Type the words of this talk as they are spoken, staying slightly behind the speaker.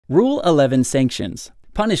Rule 11 Sanctions.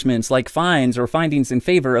 Punishments like fines or findings in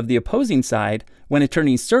favor of the opposing side when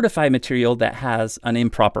attorneys certify material that has an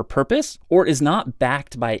improper purpose or is not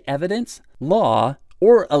backed by evidence, law,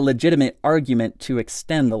 or a legitimate argument to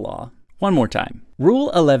extend the law. One more time.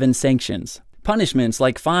 Rule 11 Sanctions. Punishments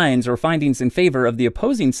like fines or findings in favor of the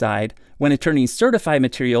opposing side when attorneys certify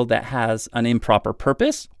material that has an improper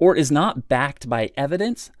purpose or is not backed by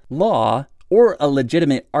evidence, law, or a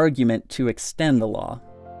legitimate argument to extend the law.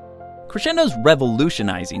 Crushенdo's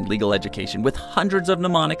revolutionizing legal education with hundreds of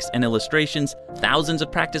mnemonics and illustrations, thousands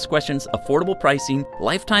of practice questions, affordable pricing,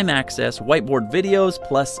 lifetime access, whiteboard videos,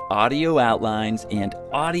 plus audio outlines and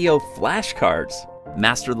audio flashcards.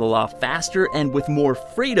 Master the law faster and with more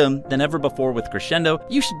freedom than ever before with Crushendo.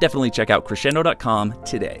 You should definitely check out crushendo.com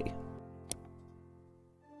today.